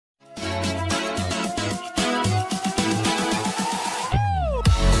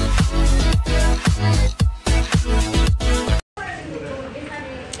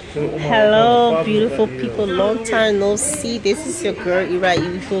Hello, beautiful people. Long time no see. This is your girl Ira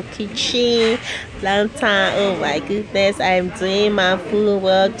Beautiful Kitchen. Long time. Oh my goodness, I am doing my food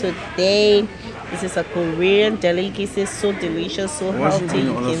well today. This is a Korean delicacy, so delicious, so healthy.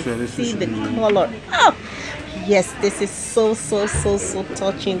 You can see the color. Oh, yes, this is so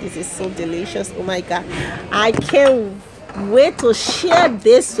touching. This is so delicious. Oh my god, I can't wait to share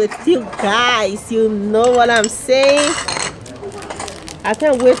this with you guys. You know what I'm saying? I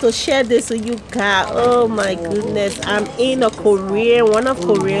can't wait to share this with you guys. Oh my goodness, I'm in a one of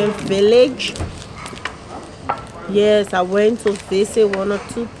Korean village. Yes, I went to visit one or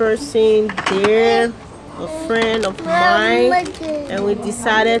two person there, a friend of mine, and we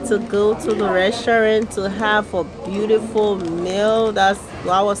decided to go to the restaurant to have a beautiful meal. That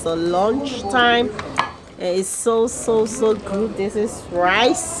was a lunch time, and it's so good. This is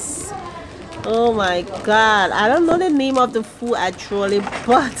rice. Oh my god, I don't know the name of the food actually,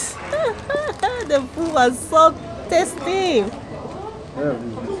 but the food was so tasty.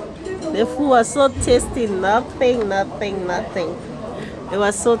 The food was so tasty. Nothing. It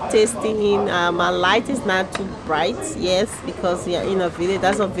was so tasty. My light is not too bright, yes, because we are in a village.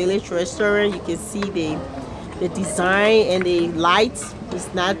 That's a village restaurant. You can see the design and the light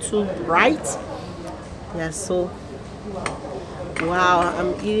is not too bright. Yeah, so wow,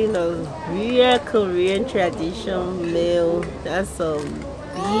 I'm eating a real Korean tradition meal. That's a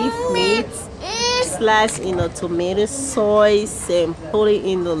beef meat sliced in a tomato sauce and put it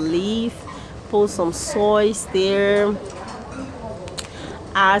in the leaf. Put some sauce there.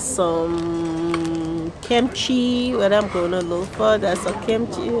 Add some kimchi. What I'm gonna look for? That's a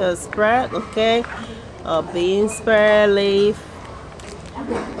kimchi spread, okay? A bean spread leaf.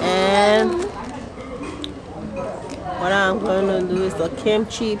 And what I'm going to do is the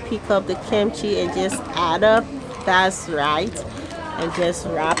kimchi, pick up the kimchi and just add up. That's right. And just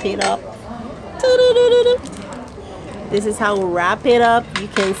wrap it up. This is how we wrap it up. You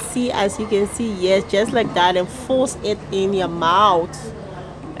can see, as you can see, yes, just like that, and force it in your mouth.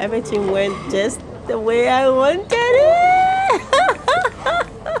 Everything went just the way I wanted it.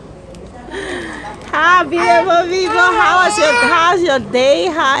 Hi, beautiful people. How's your day?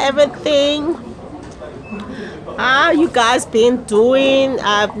 How everything? How you guys been doing?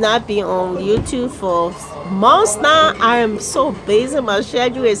 I've not been on YouTube for months now. I am so busy. My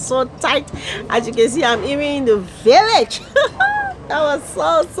schedule is so tight. As you can see, I'm even in the village. That was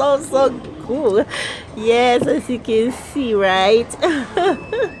so cool. Yes, as you can see, right?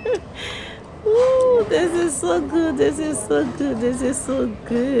 Ooh, this is so good. This is so good. This is so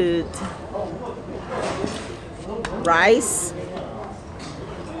good. Rice.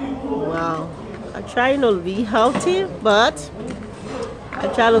 Wow. I'm trying to be healthy, but I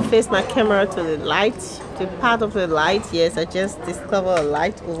try to face my camera to the light, to part of the light. Yes, I just discovered a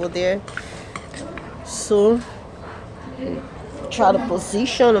light over there, so try to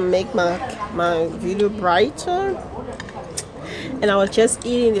position and make my video brighter. And I was just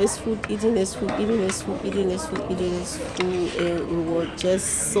eating this food, and it was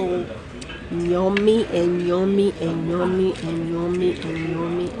just so yummy.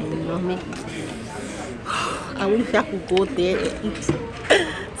 I wish I could go there and eat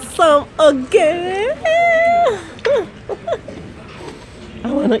some again.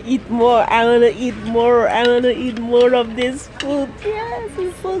 I want to eat more. I want to eat more of this food. Yes,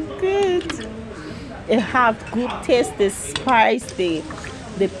 it's so good. It has good taste, the spice, the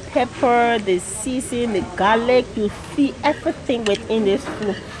pepper, the seasoning, the garlic. You see everything within this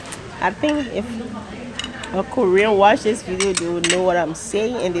food. I think if a Korean watch this video, they will know what I'm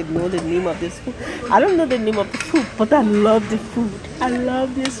saying, and they know the name of this food. I don't know the name of the food, but I love the food. I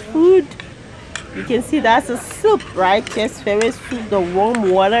love this food. You can see that's a soup, right? Just very soup, the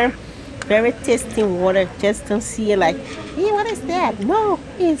warm water, very tasty water. Just don't see it like, hey, what is that? No,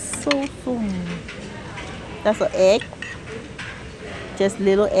 it's so food. That's an egg, just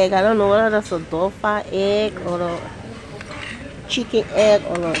little egg. I don't know whether that's a dolphin egg or a chicken egg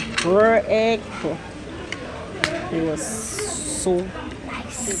or a bird egg. But it was so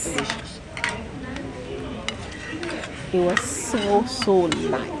nice. It was so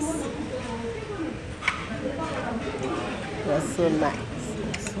nice. It was so nice.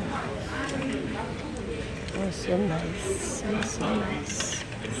 It was so nice. It was so nice.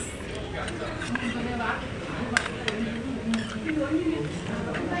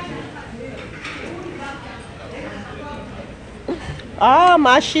 Ah,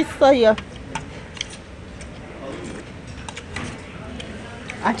 my sister here.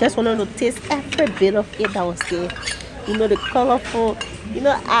 I just wanted to taste every bit of it that was there. You know, the colorful. You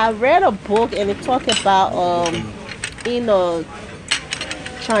know, I read a book and it talked about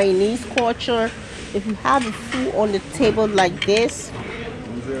Chinese culture. If you have a food on the table like this,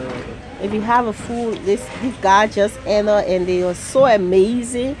 if you have a food, this guy just entered and they were so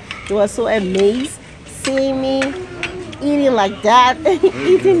amazing. They were so amazed seeing me eating like that,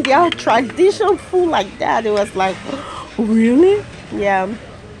 eating their traditional food like that. It was like, really? Yeah,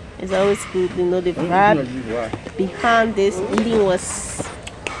 it's always good. You know, the vibe behind this eating was.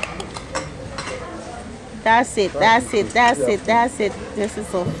 That's it. That's it. That's it. That's it. This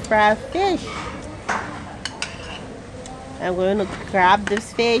is a fried fish. I'm going to grab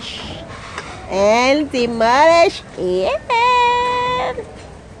this fish and demolish it.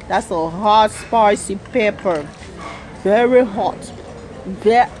 That's a hot, spicy pepper. Very hot.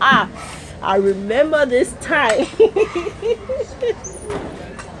 There are. I remember this time.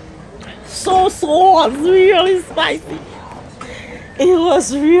 so hot, really spicy. It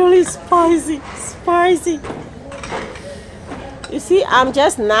was really spicy. You see, I'm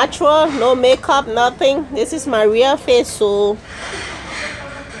just natural, no makeup, nothing. This is my real face. So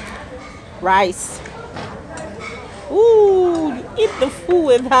rice. Ooh, you eat the food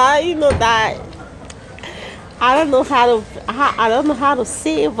with her, you know that. I don't know how to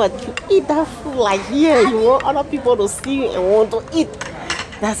say it, but you eat that food like here. You want other people to see you and want to eat.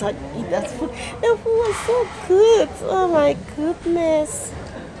 That's how you eat that food. The food was so good. Oh my goodness.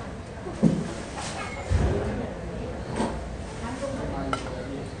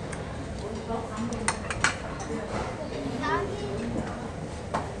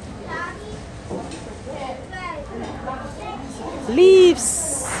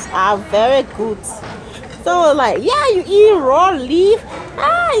 Leaves are very good. So like, yeah, you eat raw leaf.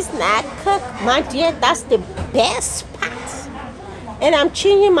 It's not cooked. My dear, that's the best part. And I'm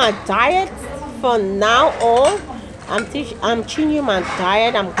changing my diet from now on. I'm changing my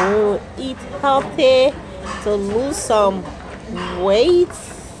diet. I'm going to eat healthy to lose some weight.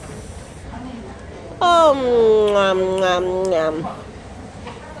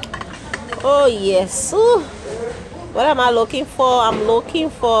 Oh yes. Ooh. What am I looking for? I'm looking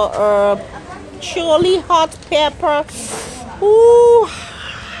for chili hot pepper. Ooh.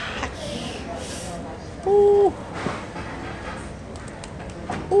 Ooh.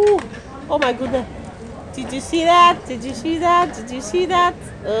 Ooh. Oh my goodness. Did you see that? Did you see that? Did you see that?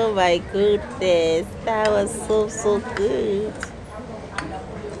 Oh my goodness. That was so good.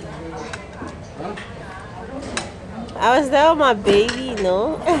 I was there with my baby, you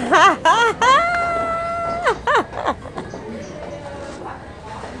know.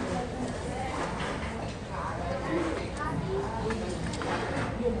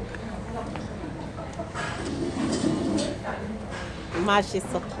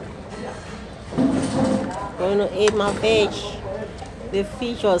 Machista. Going to eat my fish. The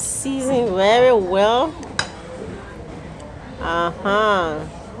fish was seasoned very well. I'm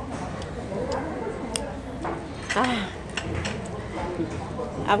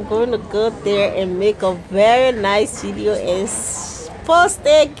going to go there and make a very nice video and post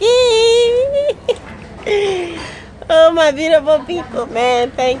it again. Oh my beautiful people,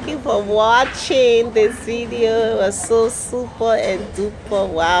 man, thank you for watching this video. It was so super and duper.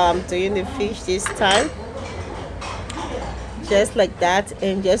 Wow, I'm doing the fish this time just like that,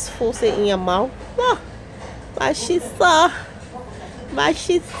 and just force it in your mouth. Oh, machista,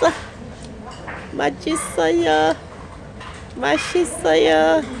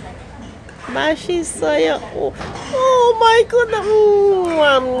 oh my goodness.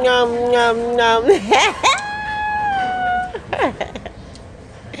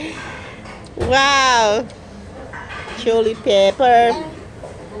 Wow, chili pepper,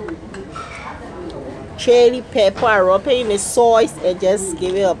 I rub it in the sauce and just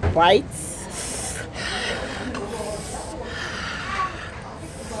give it a bite.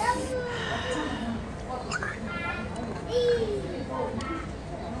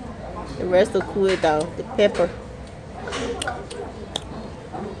 The rest will cool it down, the pepper.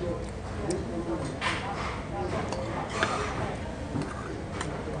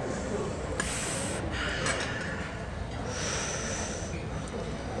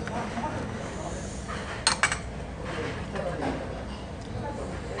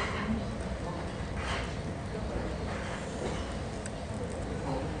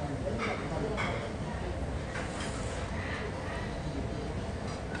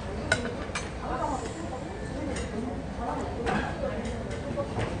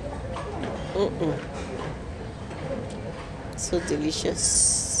 So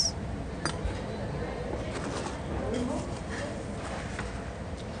delicious.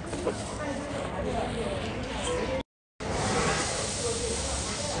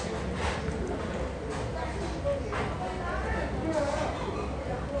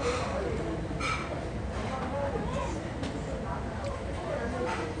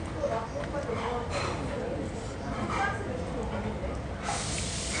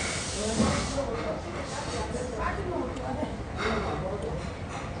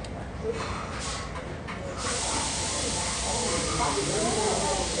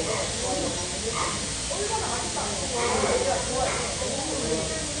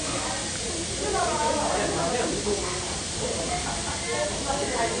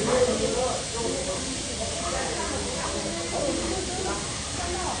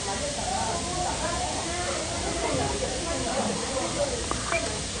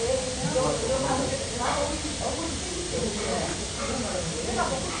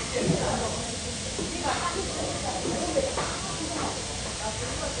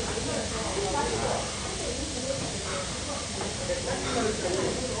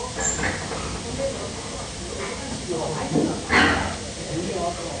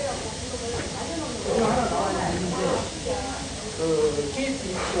 그 케이스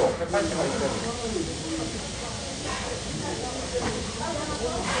있고 180만 있거든요.